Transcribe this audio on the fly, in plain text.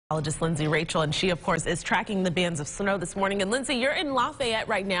Meteorologist Lindsay Raychel, and she, of course, is tracking the bands of snow this morning. And Lindsay, you're in Lafayette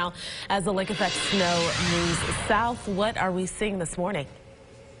right now as the lake effect snow moves south. What are we seeing this morning?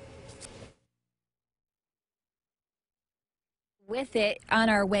 With it on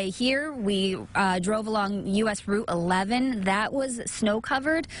our way here, we drove along U.S. Route 11. That was snow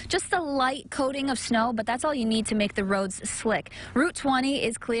covered, just a light coating of snow, but that's all you need to make the roads slick. Route 20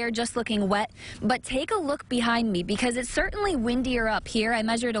 is clear, just looking wet, but take a look behind me because it's certainly windier up here. I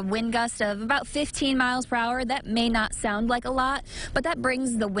measured a wind gust of about 15 miles per hour. That may not sound like a lot, but that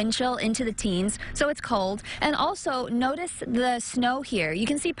brings the wind chill into the teens, so it's cold. And also notice the snow here. You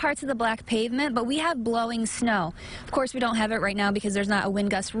can see parts of the black pavement, but we have blowing snow. Of course, we don't have it right now because there's not a wind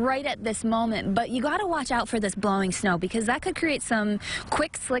gust right at this moment, but you got to watch out for this blowing snow because that could create some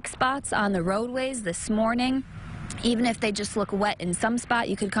quick slick spots on the roadways this morning. Even if they just look wet in some spot,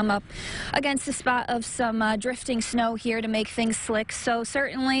 you could come up against a spot of some drifting snow here to make things slick. So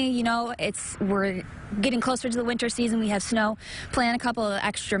certainly, you know, we're getting closer to the winter season. We have snow. Plan a couple of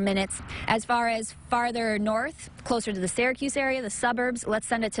extra minutes. As far as farther north, closer to the Syracuse area, the suburbs, let's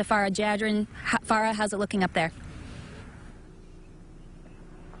send it to Farah, Jadran. Farah, how's it looking up there?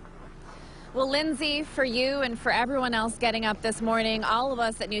 Well, Lindsay, for you and for everyone else getting up this morning, all of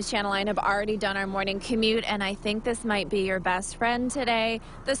us at News Channel 9 have already done our morning commute, and I think this might be your best friend today,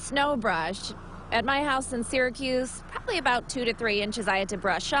 the snow brush. At my house in Syracuse, probably about 2 to 3 inches I had to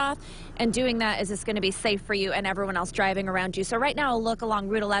brush off, and doing that is just going to be safe for you and everyone else driving around you. So right now, I'll look along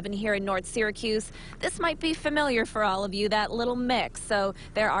Route 11 here in North Syracuse. This might be familiar for all of you, that little mix. So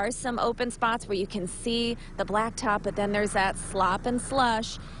there are some open spots where you can see the blacktop, but then there's that slop and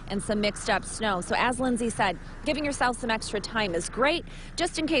slush and some mixed up snow. So as Lindsay said, giving yourself some extra time is great,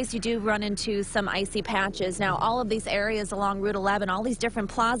 just in case you do run into some icy patches. Now, all of these areas along Route 11, all these different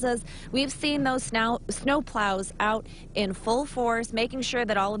plazas, we've seen those snow plows out in full force, making sure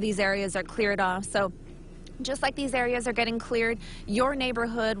that all of these areas are cleared off. So just like these areas are getting cleared, your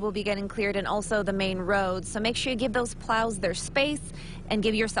neighborhood will be getting cleared, and also the main roads. So make sure you give those plows their space and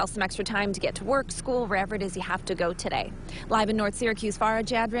give yourself some extra time to get to work, school, wherever it is you have to go today. Live in North Syracuse, Farah,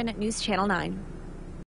 Jadran, News Channel 9.